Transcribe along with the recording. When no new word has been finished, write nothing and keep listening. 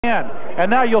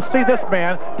And now you'll see this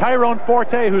man, Tyrone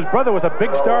Forte, whose brother was a big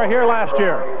star here last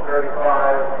year.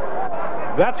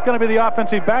 That's going to be the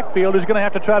offensive backfield who's going to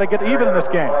have to try to get even in this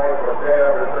game.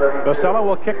 Vasella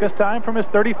will kick this time from his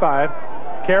 35.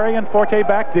 Carey and Forte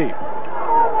back deep.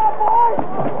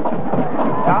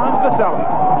 Tom Vasella.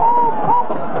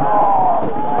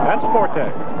 That's Forte.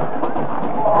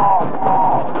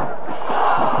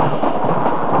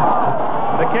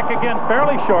 The kick again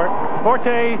fairly short.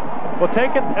 Forte will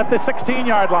take it at the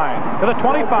 16-yard line to the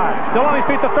 25. Still on his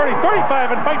feet, the 30,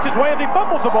 35, and fights his way as he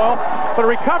fumbles the ball, but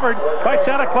recovered by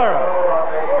Santa Clara.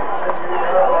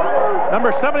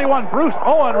 Number 71, Bruce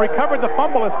Owen, recovered the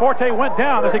fumble as Forte went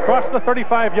down as he crossed the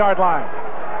 35-yard line.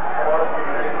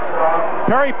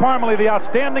 Perry Parmalee, the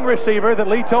outstanding receiver that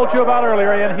Lee told you about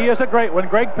earlier, and he is a great one.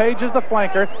 Greg Page is the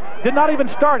flanker. Did not even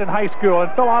start in high school,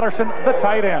 and Phil Otterson, the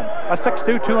tight end, a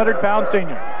 6'2", 200-pound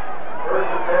senior.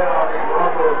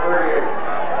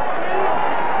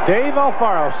 Dave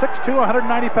Alfaro, 6'2",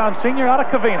 190-pound senior out of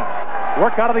Covina.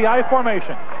 Work out of the I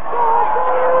formation.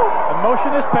 The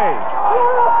motion is Page.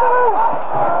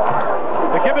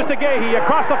 The give is to Gahey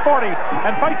across the 40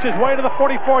 and fights his way to the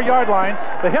 44-yard line.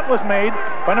 The hit was made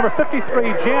by number 53,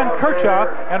 Jan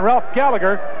Kirchhoff, and Ralph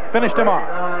Gallagher finished him off.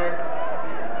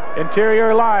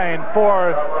 Interior line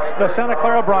for the Santa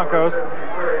Clara Broncos.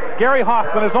 Gary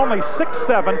Hoffman is only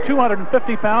 6'7",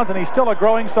 250 pounds, and he's still a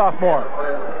growing sophomore.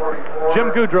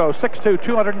 Jim Goudreau, 6'2",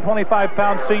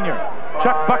 225-pound senior.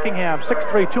 Chuck Buckingham,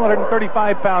 6'3",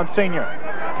 235-pound senior.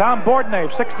 Tom Bordenave,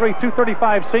 6'3",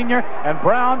 235 senior. And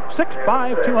Brown,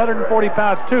 6'5", 240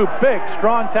 pounds. Two big,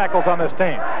 strong tackles on this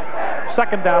team.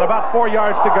 Second down, about 4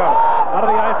 yards to go. Out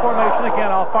of the I formation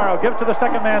again, Alfaro gives to the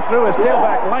second man through his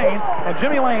tailback Lane. And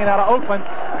Jimmy Lane out of Oakland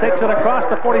takes it across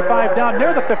the 45 down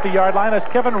near the 50-yard line as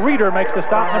Kevin Reeder makes the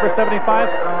stop, number 75,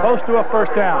 close to a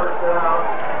first down.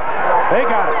 They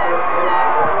got it.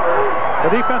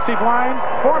 The defensive line,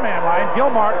 four-man line, Gil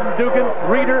Martin, Dugan,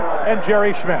 Reeder, and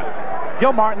Jerry Schmidt.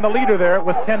 Gil Martin, the leader there,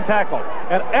 with 10 tackles.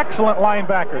 And excellent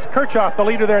linebackers. Kirchhoff, the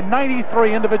leader there,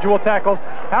 93 individual tackles.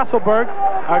 Hasselberg,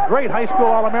 a great high school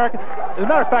All-American. As a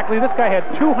matter of fact, Lee, this guy had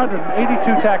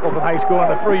 282 tackles in high school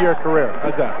in a 3-year career.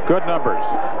 How's that? Good numbers.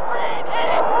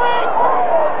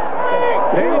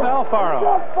 Dave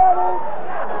Alfaro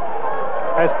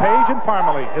has Page and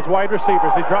Parmalee, his wide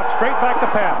receivers. He drops straight back to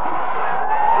pass.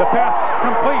 The pass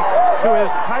complete to his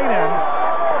tight end.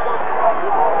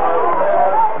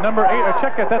 Number 8,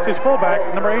 check that, that's his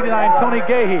fullback, number 89, Tony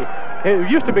Gahey. It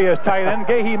used to be his tight end.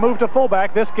 Gahey moved to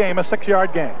fullback this game, a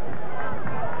 6-yard gain.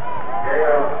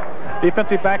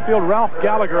 Defensive backfield, Ralph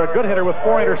Gallagher, a good hitter with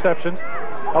 4 interceptions.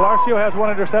 Alarcio has 1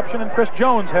 interception, and Chris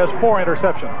Jones has 4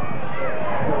 interceptions.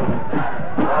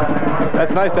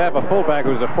 That's nice to have a fullback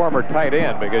who's a former tight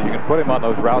end, because you can put him on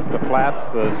those routes, the flats,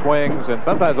 the swings, and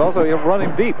sometimes also you'll run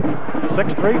him deep.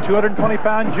 6'3",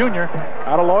 220-pound junior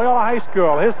out of Loyola High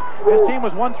School. His team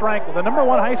was once ranked the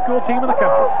 #1 high school team in the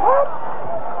country.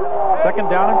 Second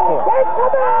down and 4.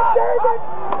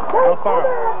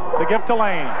 Alfaro, the give to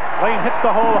Lane. Lane hits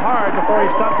the hole hard before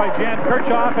he's stopped by Jan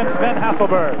Kirchhoff and Sven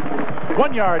Hasselberg.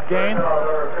 1-yard gain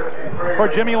for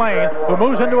Jimmy Lane, who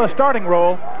moves into a starting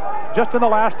role just in the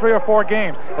last 3 or 4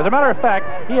 games. As a matter of fact,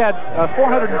 he had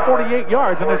 448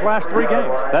 yards in his last 3 games.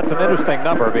 That's an interesting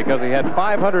number because he had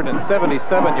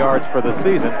 577 yards for the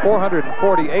season,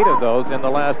 448 of those in the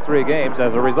last 3 games.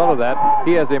 As a result of that,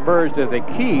 he has emerged as a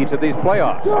key to these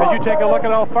playoffs. As you take a look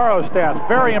at Alfaro's stats,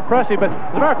 very impressive, but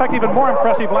as a matter of fact, even more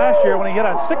impressive last year when he hit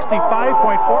on 65.4%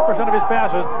 of his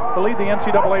passes to lead the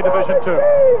NCAA Division II.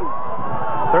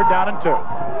 Third down and 2.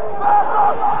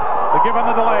 The give on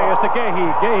the delay is to Gahey.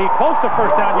 Gahey close to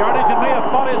first down yardage and may have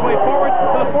fought his way forward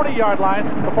to the 40-yard line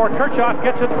before Kirchhoff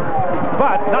gets it,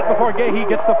 but not before Gahey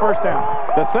gets the first down.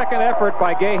 The second effort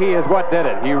by Gahey is what did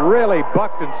it. He really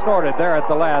bucked and snorted there at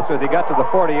the last as he got to the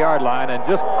 40-yard line and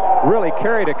just really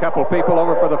carried a couple people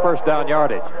over for the first down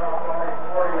yardage.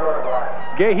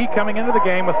 Gahey coming into the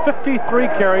game with 53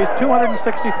 carries,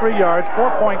 263 yards,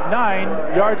 4.9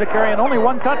 yards a carry, and only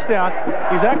 1 touchdown.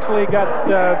 He's actually got,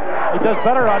 he does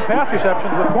better on pass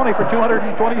receptions with 20 for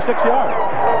 226 yards.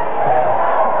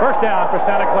 First down for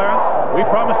Santa Clara. We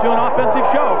promised you an offensive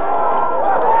show.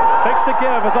 Takes the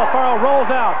give as Alfaro rolls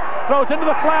out, throws into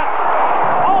the flat,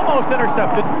 almost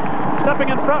intercepted. Stepping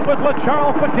in front was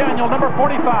LaCharles McDaniel, number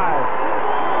 45.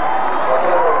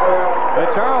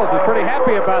 Charles is pretty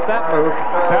happy about that move.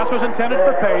 Pass was intended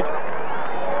for Page.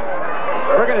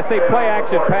 We're going to see play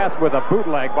action pass with a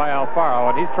bootleg by Alfaro,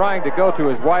 and he's trying to go to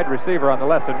his wide receiver on the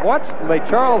left. And watch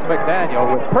Charles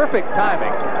McDaniel with perfect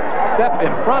timing step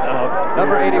in front of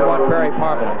number 81 Perry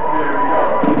Parmalee.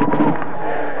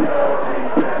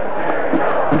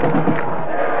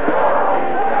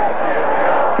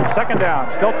 Second down,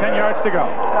 still 10 yards to go.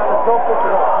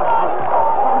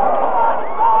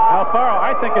 Alfaro,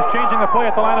 I think, is changing the play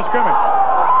at the line of scrimmage.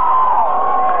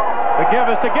 The give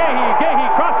is to Gahey. Gahey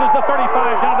crosses the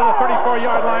 35 down to the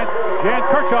 34-yard line. Jan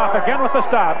Kirchhoff again with the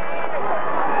stop.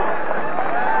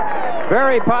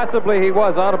 Very possibly he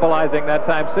was audibleizing that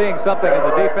time, seeing something in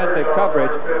the defensive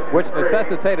coverage, which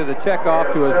necessitated a check off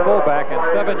to his fullback and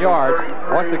 7 yards,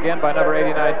 once again by number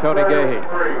 89, Tony Gahey.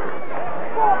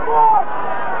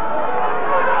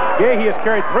 Gahey has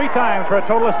carried 3 times for a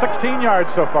total of 16 yards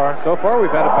so far. So far,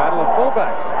 we've had a battle of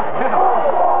fullbacks.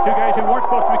 Yeah. 2 guys who weren't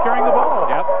supposed to be carrying the ball.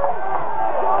 Yep.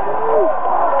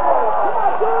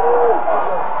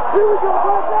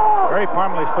 Barry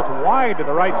Parmalee splits wide to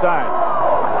the right side.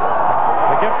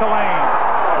 The give to Lane.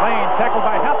 Lane tackled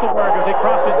by Hasselberg as he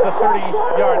crosses the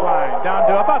 30-yard line. Down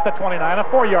to about the 29, a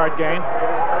 4-yard gain.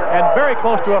 And very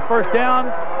close to a first down.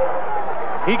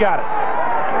 He got it.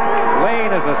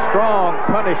 Lane is a strong,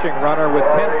 punishing runner with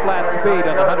 10 flat speed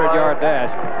and a 100-yard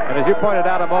dash. And as you pointed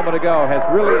out a moment ago, has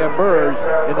really emerged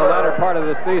in the latter part of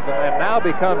the season and now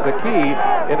becomes a key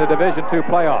in the Division II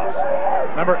playoffs.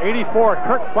 Number 84,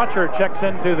 Kirk Fletcher, checks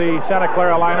into the Santa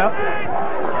Clara lineup.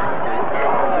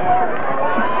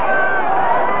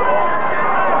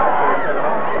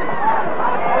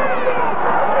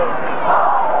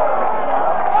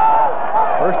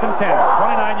 First and 10,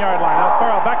 29-yard line.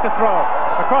 Alfaro back to throw.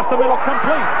 Across the middle,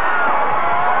 complete.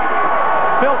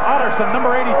 Phil Otterson,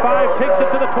 number 85, takes it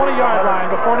to the 20-yard line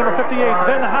before number 58.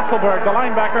 Then Hasselberg, the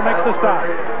linebacker, makes the stop.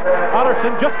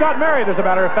 Otterson just got married, as a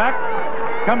matter of fact.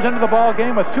 Comes into the ball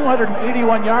game with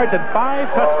 281 yards and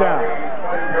 5 touchdowns.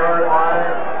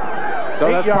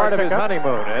 So that's part of his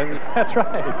honeymoon. That's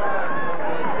right.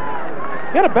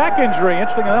 He had a back injury,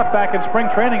 interesting enough, back in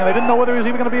spring training, and they didn't know whether he was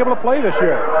even going to be able to play this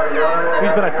year.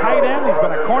 He's been a tight end, he's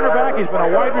been a cornerback, he's been a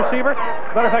wide receiver.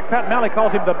 As a matter of fact, Pat Malley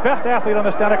calls him the best athlete on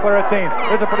the Santa Clara team.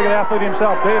 There's a pretty good athlete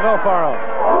himself, Dave Alfaro.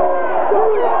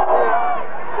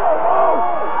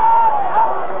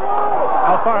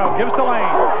 Alfaro gives to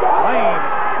Lane. Lane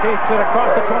takes it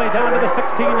across the 20 down to the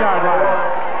 16-yard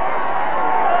line.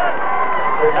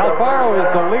 Alfaro is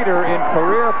the leader in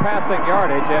career passing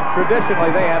yardage, and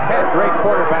traditionally they have had great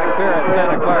quarterbacks here at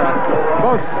Santa Clara.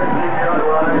 Most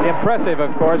impressive,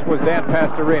 of course, was Dan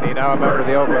Pastorini, now a member of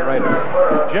the Oakland Raiders.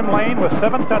 Jim Lane with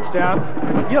 7 touchdowns.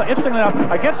 You know, interestingly enough,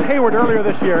 against Hayward earlier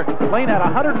this year, Lane had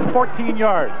 114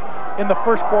 yards in the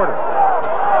first quarter.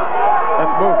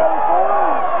 Let's move it.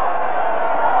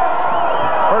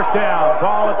 First down,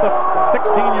 ball at the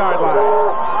 16-yard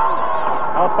line.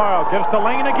 Alfaro gives to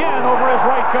Lane again over his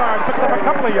right guard. Picks up a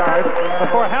couple of yards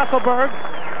before Hasselberg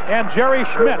and Jerry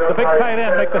Schmidt, the big tight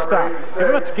end, make the stop. Give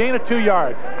him a gain of 2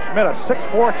 yards. Schmidt, a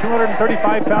 6'4",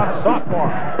 235-pound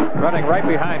sophomore. Running right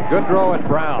behind Goodrow and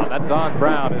Brown. That Don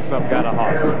Brown is some kind of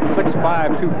hoss.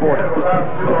 6'5", 240.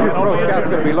 The Pro Scout's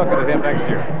going to be looking at him next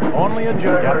year. Only a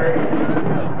junior.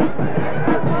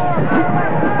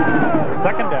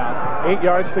 Second down, 8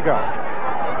 yards to go.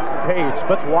 Page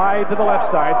splits wide to the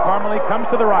left side. Parmalee comes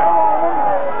to the right.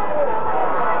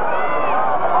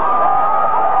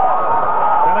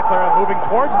 Santa Clara moving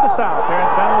towards the south here in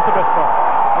San Luis Obispo.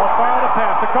 Alfaro to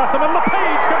pass across the middle.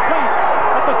 Page complete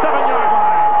at the 7-yard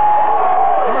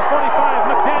line. Number 45,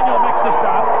 McDaniel, makes the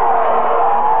stop.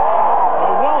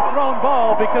 A well-thrown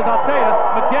ball, because I'll tell you,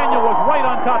 McDaniel was right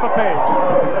on top of Page.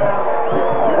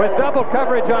 With double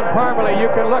coverage on Parmalee, you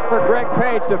can look for Greg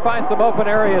Page to find some open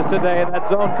areas today in that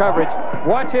zone coverage.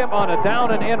 Watch him on a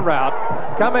down and in route,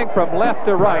 coming from left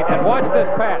to right, and watch this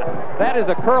pass. That is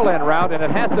a curl-in route, and it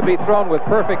has to be thrown with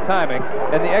perfect timing,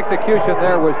 and the execution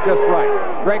there was just right.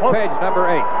 Greg Page, number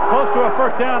 8. Close to a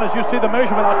first down as you see the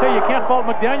measurement. I'll tell you, you can't fault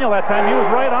McDaniel that time. He was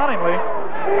right on him, Lee.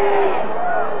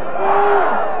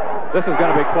 This is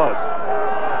going to be close.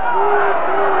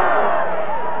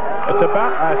 It's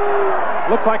about,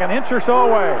 looks like an inch or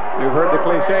so away. You've heard the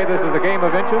cliche, this is a game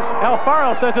of inches?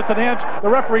 Alfaro says it's an inch. The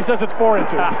referee says it's 4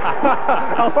 inches.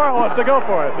 Alfaro wants to go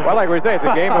for it. Well, like we say, it's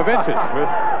a game of inches.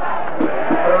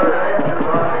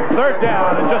 Third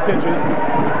down and just inches.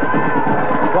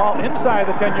 Ball inside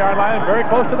the 10-yard line and very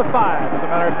close to the 5. As a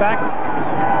matter of fact,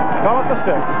 call it the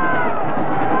 6.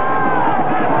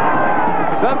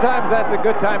 Sometimes that's a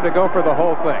good time to go for the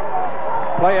whole thing.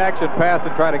 Play action, pass, and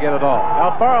try to get it all.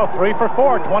 Alfaro 3 for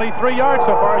 4, 23 yards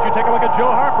so far as you take a look at Joe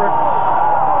Harper,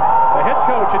 the head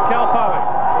coach at Cal Poly.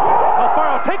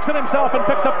 Alfaro takes it himself and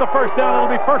picks up the first down. It'll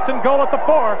be first and goal at the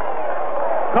 4.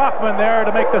 Kaufman there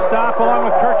to make the stop, along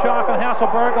with Kirchhoff and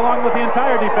Hasselberg, along with the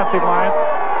entire defensive line.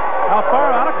 Alfaro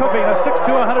out of Covina, 6'2",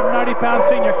 190-pound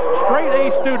senior. Straight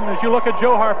A student as you look at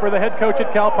Joe Harper, the head coach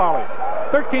at Cal Poly.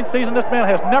 13th season. This man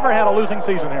has never had a losing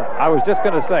season here. I was just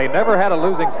going to say, never had a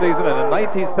losing season, and in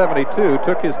 1972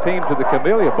 took his team to the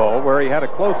Camellia Bowl, where he had a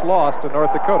close loss to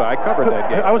North Dakota. I covered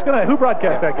that game. Who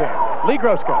broadcast that game? Lee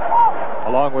Groska.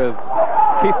 Along with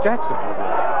Keith Jackson.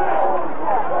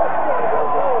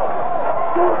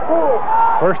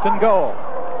 First and goal.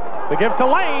 To give to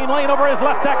Lane. Lane over his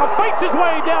left tackle. Fights his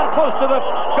way down close to the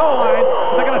goal line.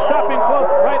 They're going to stop him close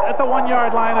right at the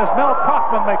 1-yard line as Mel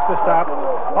Kaufman makes the stop,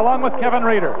 along with Kevin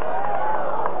Reeder.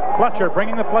 Fletcher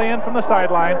bringing the play in from the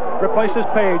sideline. Replaces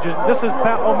Page. This is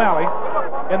Pat O'Malley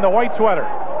in the white sweater.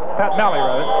 Pat Malley,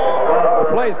 rather.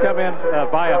 The plays come in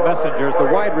via messengers.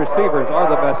 The wide receivers are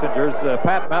the messengers.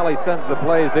 Pat Malley sends the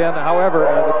plays in. However,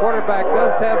 the quarterback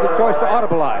does have the choice to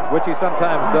audibilize, which he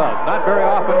sometimes does. Not very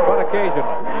often, but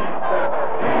occasionally.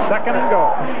 Second and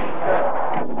goal.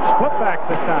 Split backs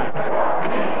this time.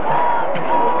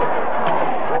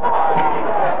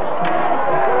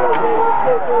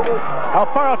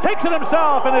 Alfaro takes it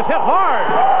himself and is hit hard,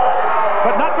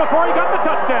 but not before he got the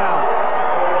touchdown.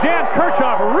 Jan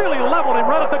Kirchhoff really leveled him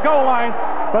right at the goal line,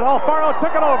 but Alfaro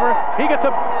took it over. He gets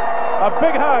a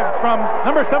big hug from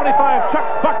number 75,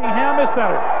 Chuck Buckingham, his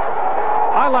center.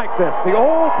 I like this. The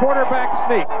old quarterback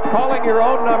sneak, calling your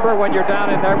own number when you're down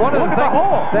in there. One of the things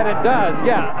that it does,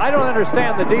 I don't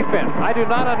understand the defense. I do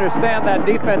not understand that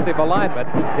defensive alignment.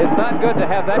 It's not good to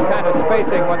have that kind of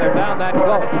spacing when they're down that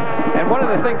close. And one of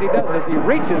the things he does is he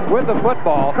reaches with the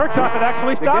football. Kirchhoff had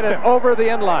actually stopped him over the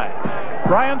end line.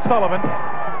 Brian Sullivan,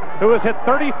 who has hit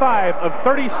 35 of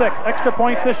 36 extra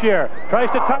points this year,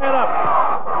 tries to tie it up.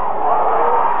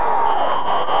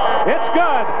 It's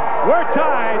good. We're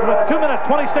tied with 2 minutes,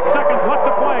 26 seconds left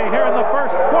to play here in the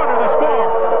first quarter. The score,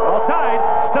 all tied,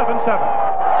 7-7.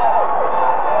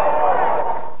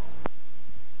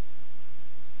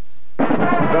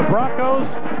 The Broncos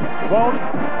won't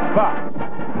buck.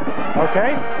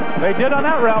 Okay, they did on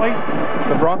that rally.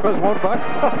 The Broncos won't buck?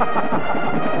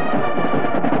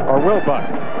 Or will buck?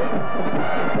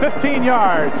 15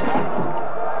 yards,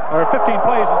 or 15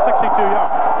 plays and 62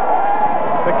 yards.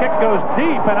 The kick goes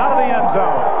deep and out of the end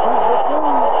zone.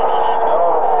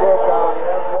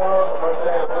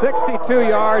 62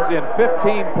 yards in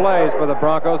 15 plays for the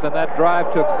Broncos, and that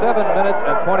drive took 7 minutes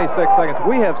and 26 seconds.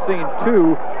 We have seen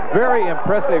two very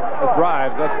impressive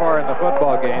drives thus far in the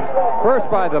football games. First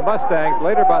by the Mustangs,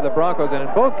 later by the Broncos, and in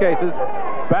both cases,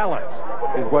 balance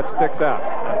is what sticks out.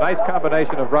 A nice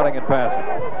combination of running and passing.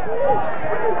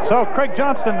 So Craig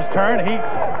Johnston's turn. He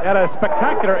had a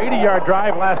spectacular 80-yard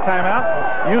drive last time out,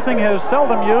 using his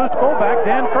seldom-used fullback,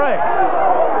 Dan Craig.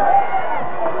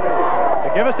 To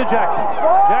give us to Jackson.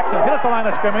 Jackson hit at the line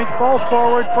of scrimmage, falls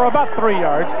forward for about 3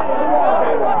 yards.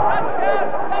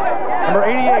 Number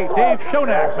 88, Dave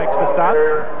Shonak, makes the stop.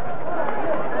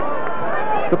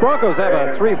 The Broncos have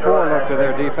a 3-4 look to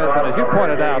their defense, and as you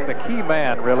pointed out, the key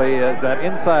man really is that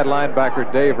inside linebacker,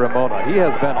 Dave Ramona. He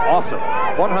has been awesome.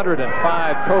 105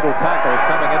 total tackles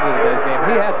coming into today's game.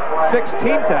 He had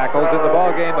 16 tackles in the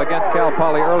ball game against Cal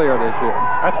Poly earlier this year.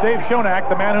 That's Dave Shonak,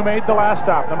 the man who made the last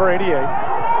stop, number 88.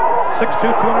 6'2",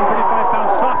 235-pound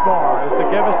sophomore is to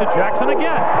give us to Jackson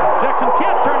again. Jackson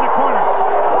can't turn the corner.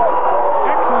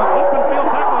 Excellent open field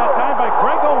tackle that time by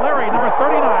Greg O'Leary, number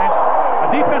 39.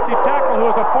 Defensive tackle who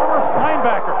is a former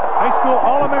linebacker, high school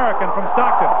All-American from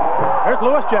Stockton. There's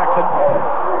Lewis Jackson,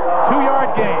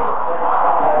 2-yard gain.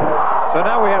 So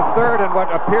now we have third and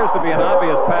what appears to be an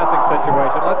obvious passing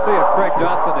situation. Let's see if Craig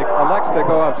Johnson elects to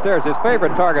go upstairs. His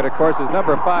favorite target, of course, is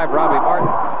number 5, Robbie Martin.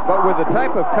 But with the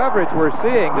type of coverage we're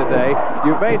seeing today,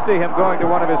 you may see him going to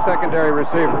one of his secondary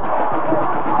receivers.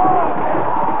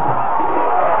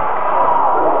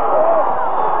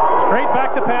 Straight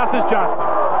back to pass is Johnson.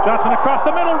 Johnson across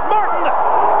the middle. Martin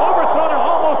overthrown and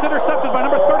almost intercepted by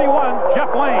number 31,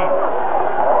 Jeff Lane.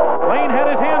 Lane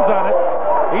had his hands on it.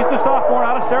 He's the sophomore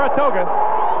out of Saratoga.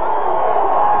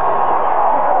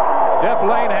 Jeff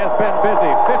Lane has been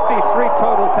busy. 53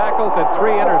 total tackles and 3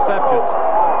 interceptions.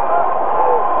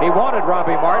 He wanted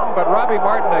Robbie Martin, but Robbie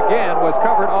Martin again was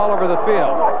covered all over the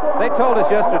field. They told us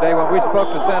yesterday when we spoke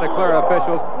to Santa Clara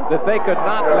officials that they could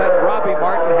not let Robbie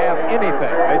Martin have anything.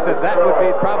 They said that would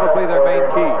be probably their main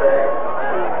key.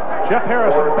 Jeff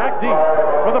Harrison back deep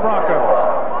for the Broncos.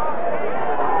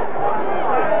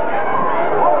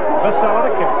 Vasella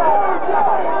to kick.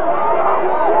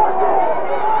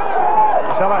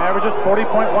 Vasella averages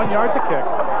 40.1 yards a kick.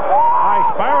 High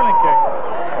spiraling kick.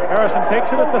 Harrison takes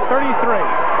it at the 30.